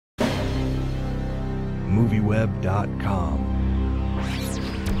MovieWeb.com.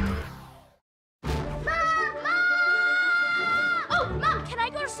 Mom, can I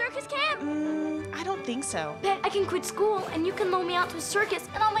go to circus camp? I don't think so. Bet I can quit school and you can loan me out to a circus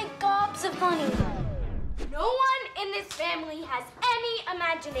and I'll make gobs of money. No one in this family has any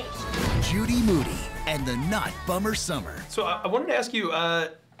imagination. Judy Moody and the Not Bummer Summer. So I wanted to ask you,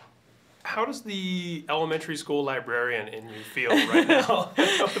 how does the elementary school librarian in you feel right now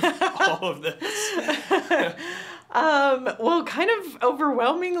with all of this? Well, kind of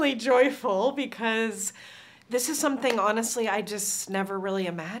overwhelmingly joyful because this is something, honestly, I just never really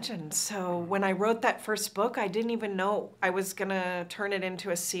imagined. So when I wrote that first book, I didn't even know I was gonna turn it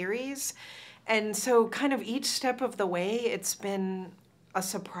into a series. And so kind of each step of the way, it's been a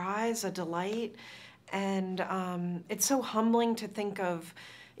surprise, a delight. And it's so humbling to think of,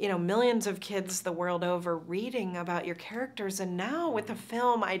 you know, millions of kids the world over reading about your characters. And now with the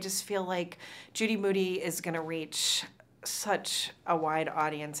film, I just feel like Judy Moody is gonna reach such a wide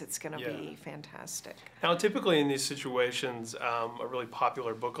audience. It's gonna be fantastic. Now, typically in these situations, a really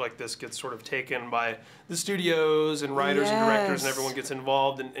popular book like this gets sort of taken by the studios and writers and directors, and everyone gets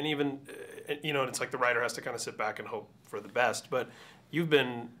involved, and even, you know, it's like the writer has to kind of sit back and hope for the best. But you've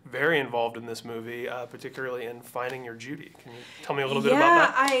been very involved in this movie, particularly in finding your Judy. Can you tell me a little bit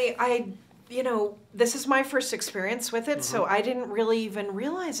about that? Yeah, you know, this is my first experience with it, so I didn't really even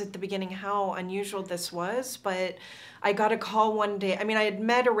realize at the beginning how unusual this was, but I got a call one day. I mean, I had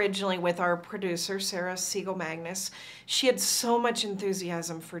met originally with our producer, Sarah Siegel-Magnus. She had so much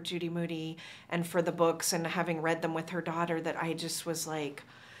enthusiasm for Judy Moody and for the books and having read them with her daughter that I just was like,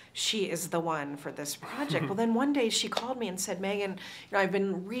 she is the one for this project. Well, then one day she called me and said, Megan, you know, I've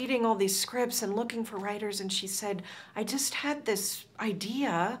been reading all these scripts and looking for writers, and she said, I just had this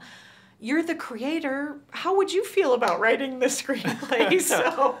idea. You're the creator. How would you feel about writing the screenplay?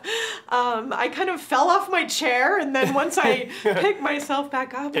 So I kind of fell off my chair, and then once I picked myself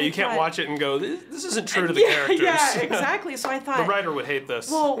back up, you can't watch it and go, this isn't true to the characters. Yeah, exactly. So I thought, the writer would hate this.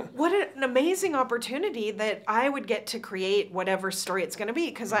 Well, what an amazing opportunity that I would get to create whatever story it's going to be.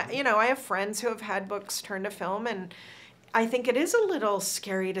 Because you know, I have friends who have had books turned to film, and I think it is a little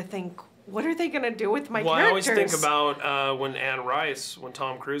scary to think, what are they going to do with my characters? I always think about when Anne Rice, when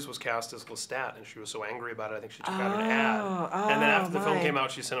Tom Cruise was cast as Lestat, and she was so angry about it, I think she took out an ad. And then after the film came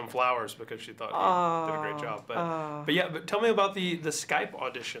out, she sent him flowers because she thought he did a great job. But yeah, but tell me about the Skype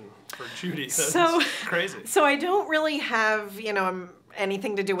audition for Judy. That's crazy. So I don't really have, you know,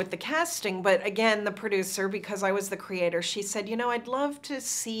 anything to do with the casting, but again, the producer, because I was the creator, she said, you know, I'd love to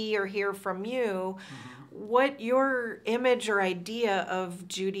see or hear from you what your image or idea of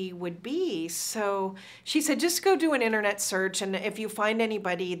Judy would be. So she said, just go do an internet search, and if you find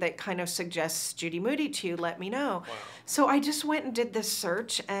anybody that kind of suggests Judy Moody to you, let me know. Wow. So I just went and did this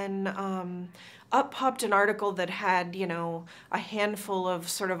search, and up popped an article that had, you know, a handful of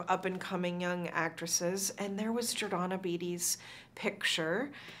sort of up-and-coming young actresses, and there was Jordana Beatty's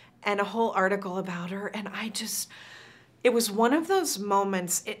picture and a whole article about her, and it was one of those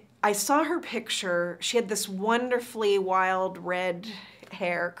moments. I saw her picture. She had this wonderfully wild red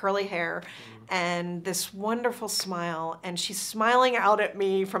hair, curly hair, and this wonderful smile, and she's smiling out at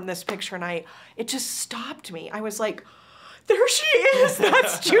me from this picture, and it just stopped me. I was like, there she is,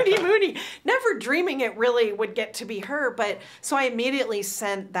 that's Judy Moody. Never dreaming it really would get to be her, but so I immediately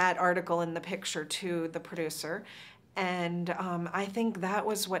sent that article and the picture to the producer, and I think that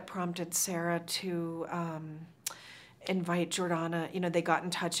was what prompted Sarah to invite Jordana. You know, they got in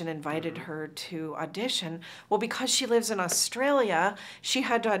touch and invited her to audition. Well, because she lives in Australia, she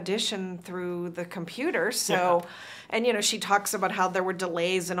had to audition through the computer. So, and you know, she talks about how there were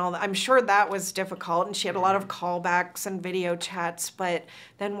delays and all that. I'm sure that was difficult, and she had a lot of callbacks and video chats. But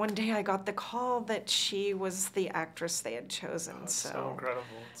then one day I got the call that she was the actress they had chosen. Oh, so incredible.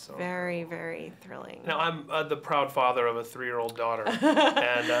 It's so very, very thrilling. Now, I'm the proud father of a 3-year-old daughter,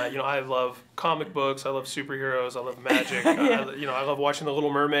 and you know, I love comic books, I love superheroes, I love magic. You know, I love watching The Little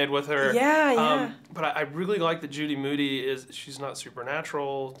Mermaid with her. But I really like that Judy Moody she's not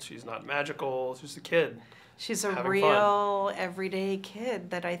supernatural, she's not magical, she's a kid. She's a real everyday kid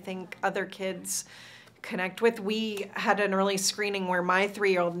that I think other kids connect with. We had an early screening where my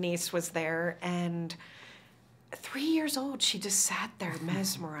 3-year-old niece was there, and 3 years old, she just sat there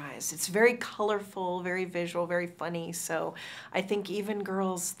mesmerized. It's very colorful, very visual, very funny. So I think even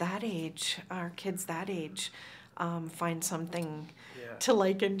girls that age, our kids that age, find something to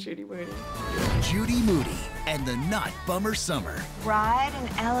like in Judy Moody. Judy Moody and the Not Bummer Summer. Ride an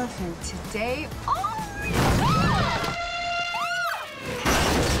elephant today. Oh!